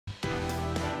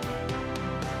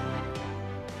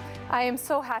I am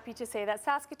so happy to say that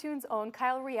Saskatoon's own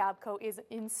Kyle Riabko is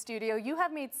in studio. You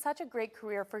have made such a great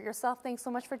career for yourself. Thanks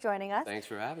so much for joining us. Thanks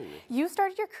for having me. You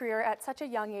started your career at such a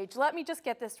young age. Let me just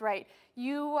get this right.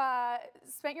 You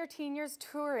spent your teen years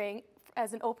touring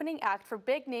as an opening act for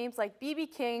big names like B.B.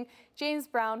 King, James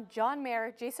Brown, John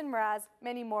Mayer, Jason Mraz,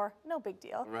 many more. No big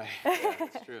deal. Right, yeah,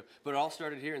 that's true. But it all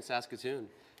started here in Saskatoon.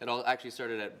 It all actually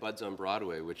started at Bud's on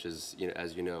Broadway, which is,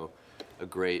 as you know, a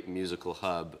great musical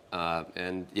hub.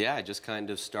 And yeah, I just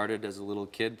kind of started as a little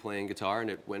kid playing guitar, and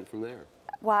it went from there.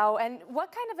 Wow, and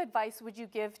what kind of advice would you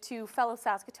give to fellow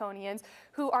Saskatoonians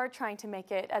who are trying to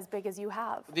make it as big as you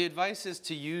have? The advice is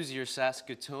to use your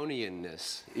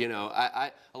Saskatoonianness.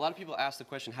 A lot of people ask the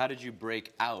question, how did you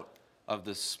break out of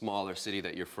the smaller city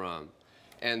that you're from?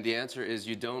 And the answer is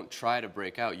you don't try to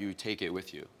break out, you take it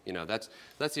with you. That's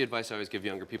the advice I always give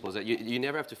younger people, is that you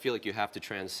never have to feel like you have to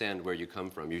transcend where you come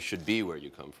from. You should be where you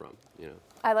come from,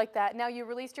 I like that. Now, you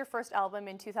released your first album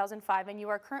in 2005, and you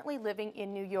are currently living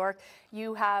in New York.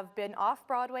 You have been off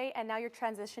Broadway, and now you're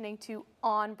transitioning to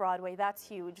on Broadway. That's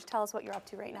huge. Tell us what you're up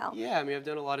to right now. Yeah, I mean, I've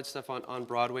done a lot of stuff on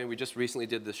Broadway, and we just recently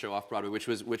did the show off Broadway, which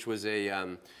was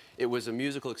a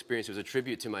musical experience. It was a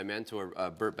tribute to my mentor,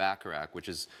 Burt Bacharach, which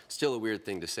is still a weird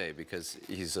thing to say because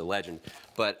he's a legend.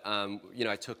 But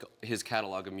I took his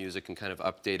catalog of music and kind of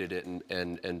updated it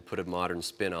and put a modern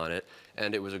spin on it,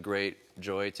 and it was a great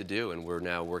joy to do, and we're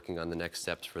now working on the next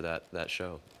steps for that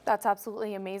show. That's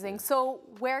absolutely amazing. So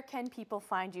where can people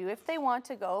find you if they want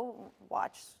to go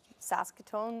watch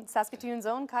Saskatoon's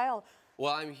own Kyle?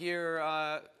 Well, I'm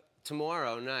here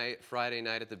tomorrow night, Friday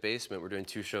night at the Basement. We're doing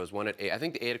 2 shows, one at 8. I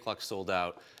think the 8 o'clock sold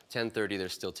out. 10:30,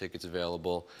 there's still tickets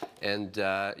available. And,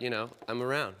 I'm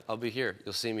around. I'll be here.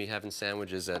 You'll see me having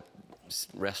sandwiches at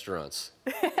restaurants.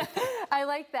 I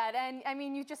like that. And I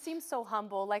mean, you just seem so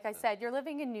humble. Like I said, you're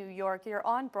living in New York, you're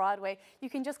on Broadway. You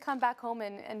can just come back home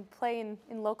and play in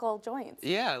local joints.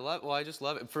 Yeah, I just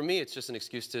love it. For me, it's just an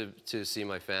excuse to see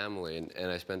my family. And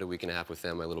I spend a week and a half with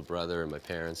them, my little brother and my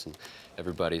parents and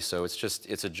everybody. So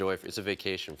it's a joy, it's a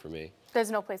vacation for me.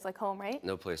 There's no place like home, right?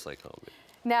 No place like home.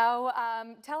 Now,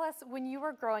 tell us, when you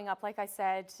were growing up, like I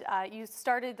said, you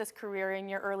started this career in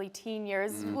your early teen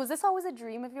years. Mm-hmm. Was this always a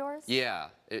dream of yours? Yeah,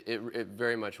 it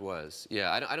very much was.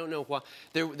 Yeah, I don't know why.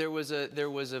 There was a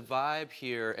vibe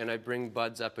here, and I bring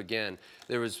Buds up again.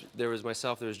 There was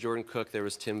myself, there was Jordan Cook, there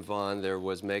was Tim Vaughn, there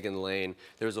was Megan Lane.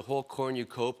 There was a whole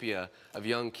cornucopia of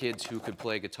young kids who could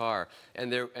play guitar,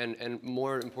 and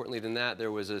more importantly than that,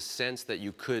 there was a sense that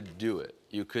you could do it.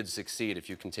 You could succeed if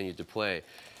you continued to play.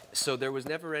 So there was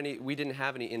never we didn't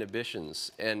have any inhibitions,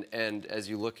 and as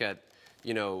you look at,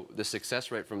 the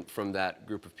success rate from that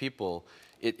group of people,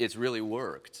 it's really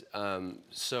worked.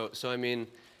 So I mean,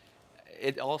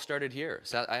 it all started here.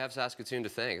 I have Saskatoon to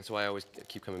thank. That's why I always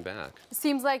keep coming back. It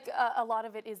seems like a lot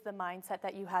of it is the mindset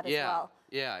that you had as well.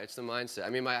 Yeah, it's the mindset. I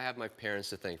mean, I have my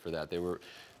parents to thank for that. They were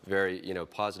very,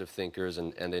 positive thinkers,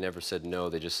 and they never said no.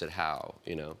 They just said how,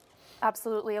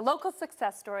 Absolutely. A local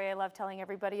success story. I love telling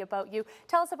everybody about you.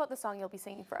 Tell us about the song you'll be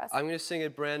singing for us. I'm going to sing a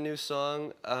brand new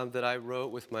song that I wrote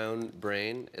with my own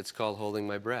brain. It's called Holding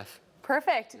My Breath.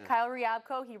 Perfect. Yeah. Kyle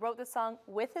Riabko, he wrote the song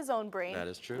with his own brain. That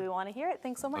is true. We want to hear it.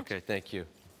 Thanks so much. Okay, thank you.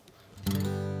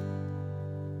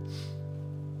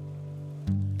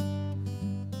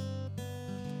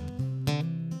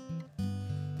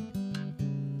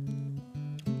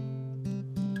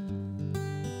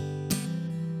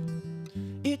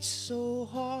 It's so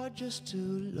hard just to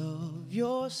love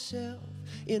yourself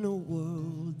in a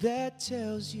world that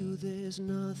tells you there's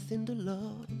nothing to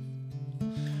love.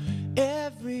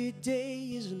 Every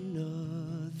day is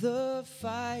another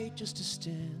fight just to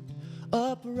stand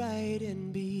upright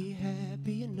and be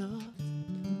happy enough.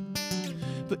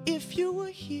 But if you were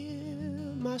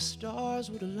here, my stars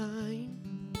would align.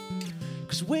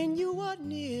 'Cause when you are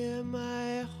near,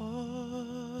 my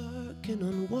heart can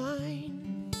unwind.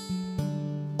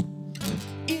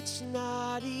 It's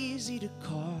not easy to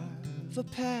carve a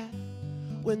path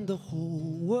when the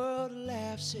whole world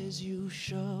laughs as you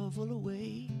shovel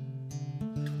away.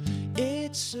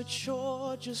 It's a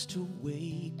chore just to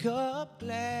wake up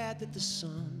glad that the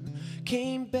sun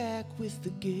came back with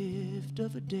the gift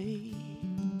of a day.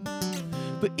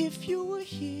 But if you were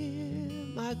here,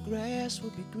 my grass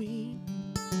would be green.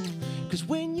 'Cause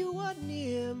when you are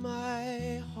near,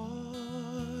 my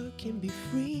heart can be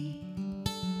free.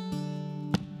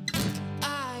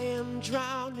 I'm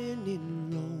drowning in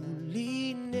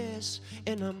loneliness,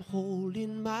 and I'm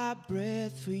holding my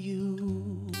breath for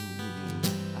you.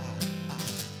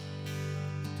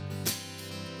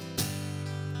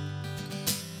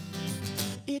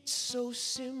 It's so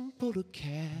simple to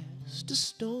cast a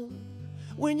stone,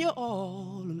 when you're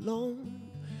all alone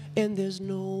and there's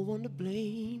no one to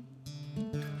blame.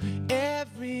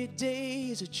 Every day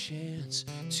is a chance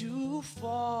to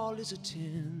fall, is a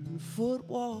 10-foot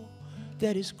wall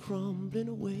that is crumbling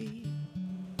away.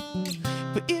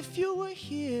 But if you were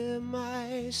here,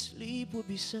 my sleep would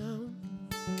be sound,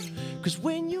 'cause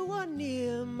when you are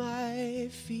near, my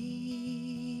feet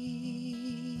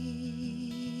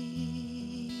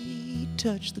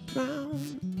touch the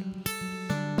ground.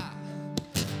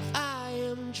 I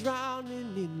am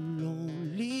drowning in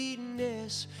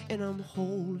loneliness, and I'm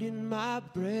holding my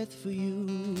breath for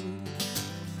you.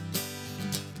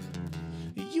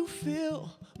 You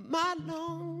fill my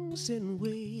lungs and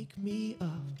wake me up.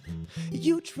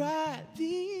 You dry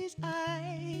these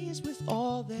eyes with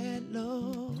all that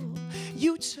love.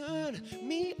 You turn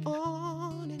me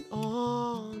on and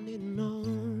on and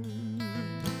on.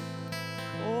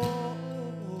 Oh,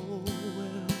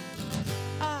 well,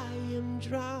 I am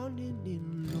drowning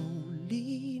in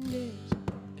loneliness.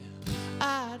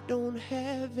 I don't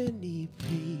have any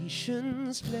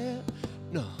patience left.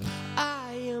 No,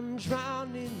 I am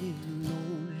drowning in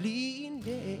loneliness.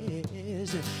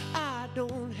 I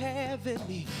don't have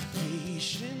any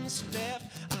patience left.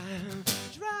 I'm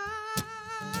drowning,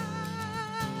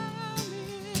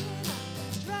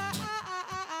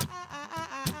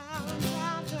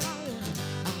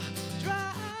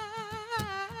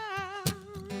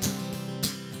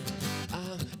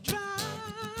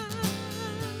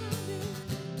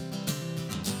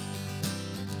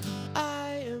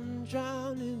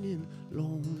 drowning in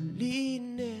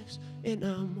loneliness, and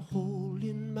I'm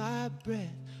holding my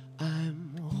breath.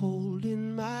 I'm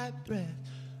holding my breath.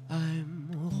 I'm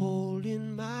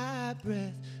holding my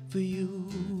breath for you.